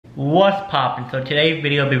What's poppin'? So today's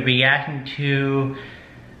video I'll be reacting to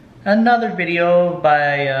another video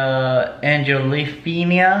by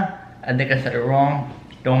Angelifina. I think I said it wrong,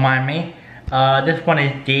 don't mind me. This one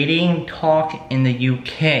is dating talk in the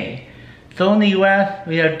UK. So in the US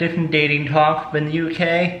we have different dating talks, but in the UK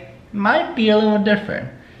it might be a little different.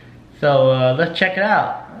 So let's check it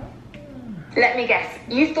out. Let me guess,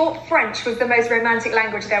 you thought French was the most romantic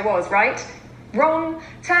language there was, right? Wrong.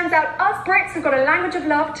 Turns out us Brits have got a language of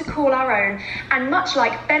love to call our own. And much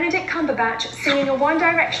like Benedict Cumberbatch singing a One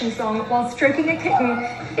Direction song while stroking a kitten,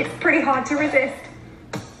 it's pretty hard to resist.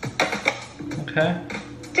 Okay.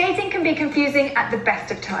 Dating can be confusing at the best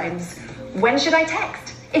of times. When should I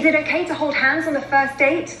text? Is it okay to hold hands on the first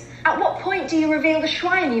date? At what point do you reveal the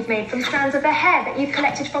shrine you've made from strands of the hair that you've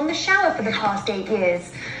collected from the shower for the past 8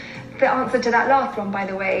 years? The answer to that last one, by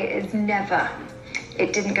the way, is never.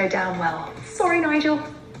 It didn't go down well. Sorry, Nigel.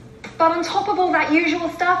 But on top of all that usual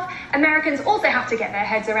stuff, Americans also have to get their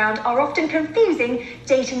heads around our often confusing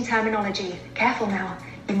dating terminology. Careful now,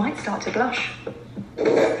 you might start to blush.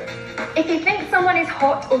 If you think someone is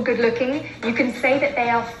hot or good looking, you can say that they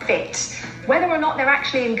are fit. Whether or not they're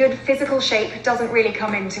actually in good physical shape doesn't really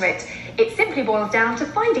come into it. It simply boils down to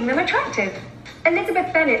finding them attractive.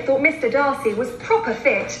 Elizabeth Bennet thought Mr. Darcy was proper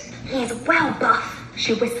fit. He is well buff,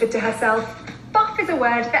 she whispered to herself. Buff is a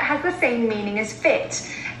word that has the same meaning as fit.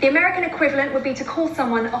 The American equivalent would be to call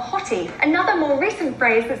someone a hottie. Another more recent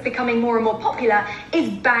phrase that's becoming more and more popular is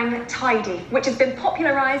bang tidy, which has been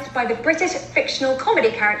popularised by the British fictional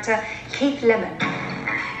comedy character Keith Lemon.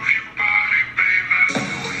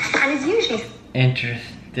 And is usually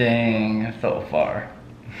Interesting so far.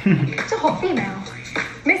 It's a hot female.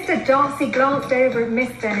 Mr. Darcy glanced over at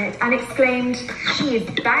Miss Bennet and exclaimed, "She is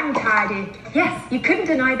bang tidy." Yes, you couldn't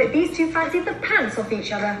deny that these two fancied the pants off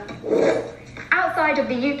each other. Outside of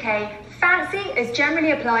the UK, fancy is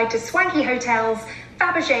generally applied to swanky hotels,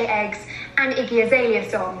 Fabergé eggs, and Iggy Azalea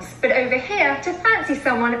songs. But over here, to fancy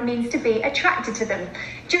someone means to be attracted to them.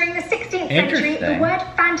 During the 16th century, the word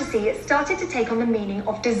fantasy started to take on the meaning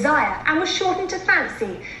of desire and was shortened to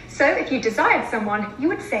fancy. So if you desired someone, you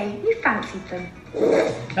would say you fancied them.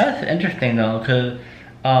 That's interesting though, because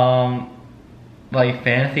like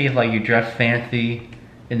fancy is like you dress fancy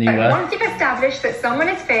in the US. Once you've established that someone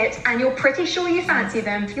is fit and you're pretty sure you fancy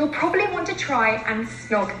them, you'll probably want to try and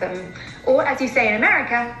snog them. Or as you say in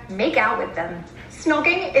America, make out with them.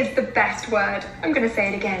 Snogging is the best word. I'm going to say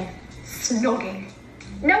it again. Snogging.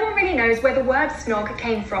 No one really knows where the word snog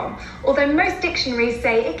came from, although most dictionaries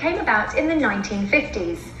say it came about in the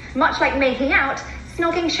 1950s. Much like making out,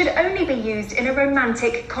 snogging should only be used in a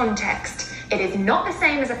romantic context. It is not the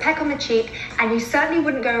same as a peck on the cheek, and you certainly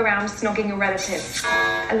wouldn't go around snogging your relatives.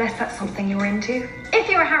 Unless that's something you're into. If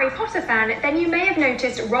you're a Harry Potter fan, then you may have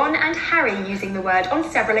noticed Ron and Harry using the word on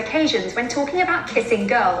several occasions when talking about kissing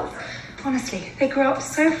girls. Honestly, they grow up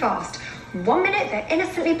so fast. 1 minute they're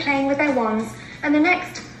innocently playing with their wands, and the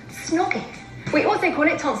next, snogging. We also call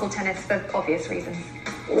it tonsil tennis for obvious reasons.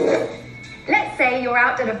 Let's say you're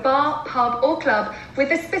out at a bar, pub or club with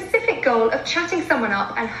the specific goal of chatting someone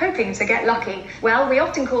up and hoping to get lucky. Well, we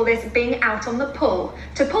often call this being out on the pull.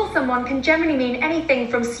 To pull someone can generally mean anything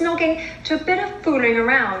from snogging to a bit of fooling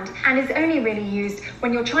around, and is only really used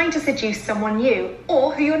when you're trying to seduce someone new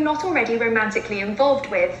or who you're not already romantically involved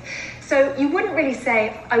with. So you wouldn't really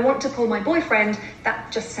say, "I want to pull my boyfriend,"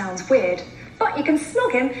 that just sounds weird. But you can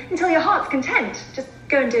snog him until your heart's content. Just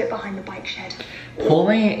go and do it behind the bike shed.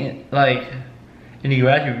 Pulling, like, in the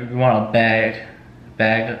US, you want to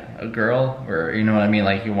bag a girl, or you know what I mean,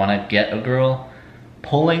 like you want to get a girl.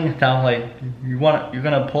 Pulling sounds like you're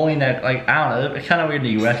gonna pulling that, like, I don't know, it's kind of weird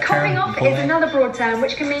in the US term. Copping off is another broad term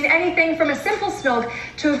which can mean anything from a simple snog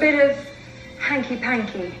to a bit of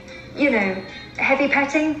hanky-panky. You know, heavy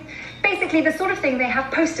petting. Basically the sort of thing they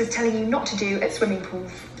have posters telling you not to do at swimming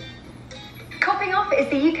pools. Copping off is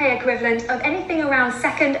the UK equivalent of anything around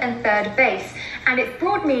second and third base, and its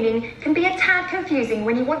broad meaning can be a tad confusing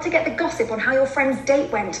when you want to get the gossip on how your friend's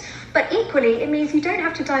date went, but equally it means you don't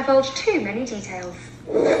have to divulge too many details.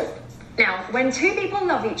 Now, when two people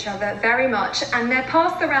love each other very much and they're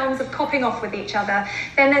past the realms of copping off with each other,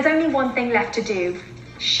 then there's only one thing left to do: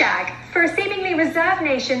 shag. For a seemingly reserved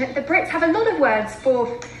nation, the Brits have a lot of words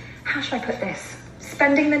for, how should I put this,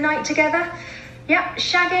 spending the night together? Yep,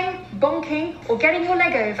 shagging, bonking, or getting your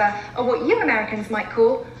leg over are what you Americans might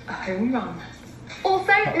call a home run.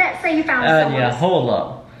 Also, let's say you found someone... Yeah, hold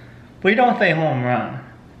up. We don't say home run.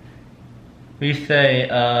 We say,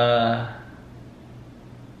 man,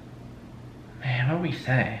 what do we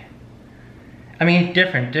say? I mean, it's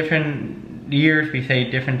different. Different years we say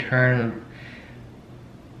different terms.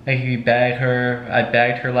 Like if you bag her, I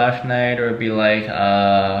bagged her last night, or it'd be like,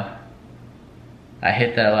 I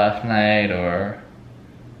hit that last night, or,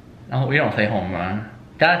 oh, we don't say home run.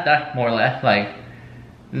 That's more or less like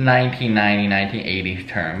 1990, 1980s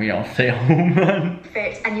term. We don't say home run.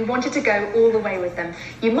 Fit and you wanted to go all the way with them.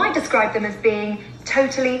 You might describe them as being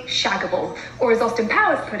totally shaggable, or as Austin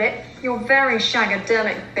Powers put it, you're very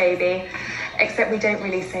shagadelic, baby. Except we don't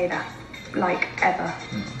really say that, like, ever.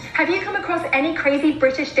 Have you come across any crazy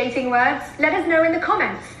British dating words? Let us know in the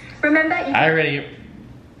comments. Remember, I already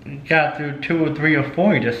got through 2 or 3 or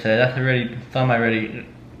 4 you just said. That's already some I already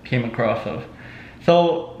came across of.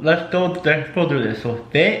 So let's go through this. So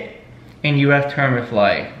fit in US term is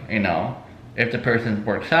like, you know, if the person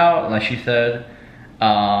works out, like she said.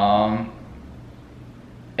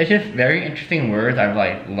 It's just very interesting words I've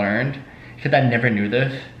like learned, because I never knew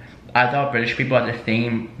this. I thought British people had the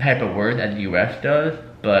same type of word as the US does,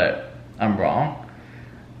 but I'm wrong.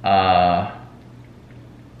 I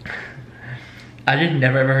just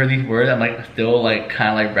never ever heard these words. I'm like still like kind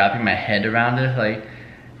of like wrapping my head around this. Like,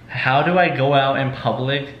 how do I go out in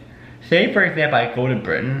public? Say for example, I go to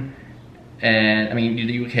Britain, and I mean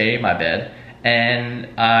the UK, my bad, and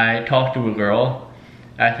I talk to a girl.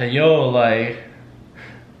 I say, yo, like,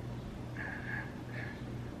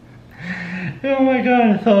 oh my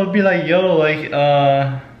god. So it'd be like, yo, like,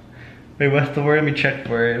 wait, what's the word? Let me check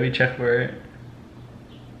for it.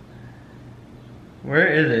 Where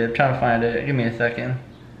is it? I'm trying to find it. Give me a second.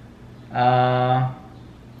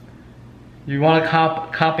 You want to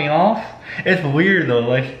copy off? It's weird though.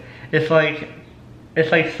 Like, it's like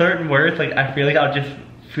certain words. Like, I feel like I'll just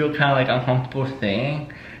feel kind of like uncomfortable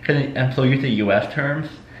saying, because I'm so used to US terms.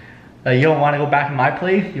 Like, you don't want to go back to my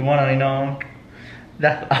place. You want to, you know,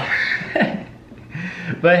 that's.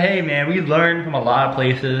 But hey, man, we learn from a lot of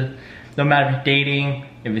places. No matter if it's dating,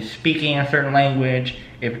 if it's speaking a certain language,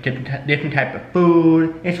 if it's different type of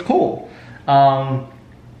food, it's cool.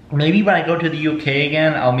 Maybe when I go to the UK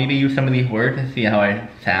again, I'll maybe use some of these words and see how I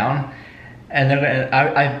sound. And they're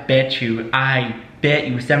gonna, I bet you 70%,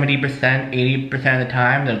 80% of the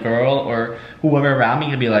time, the girl or whoever around me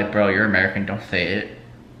could be like, bro, you're American, don't say it.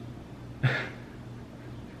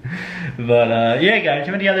 But yeah, guys, if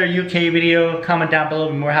you have any other UK video, comment down below.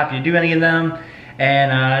 I'd be more happy to do any of them.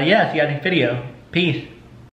 And yeah, see you guys next video. Peace.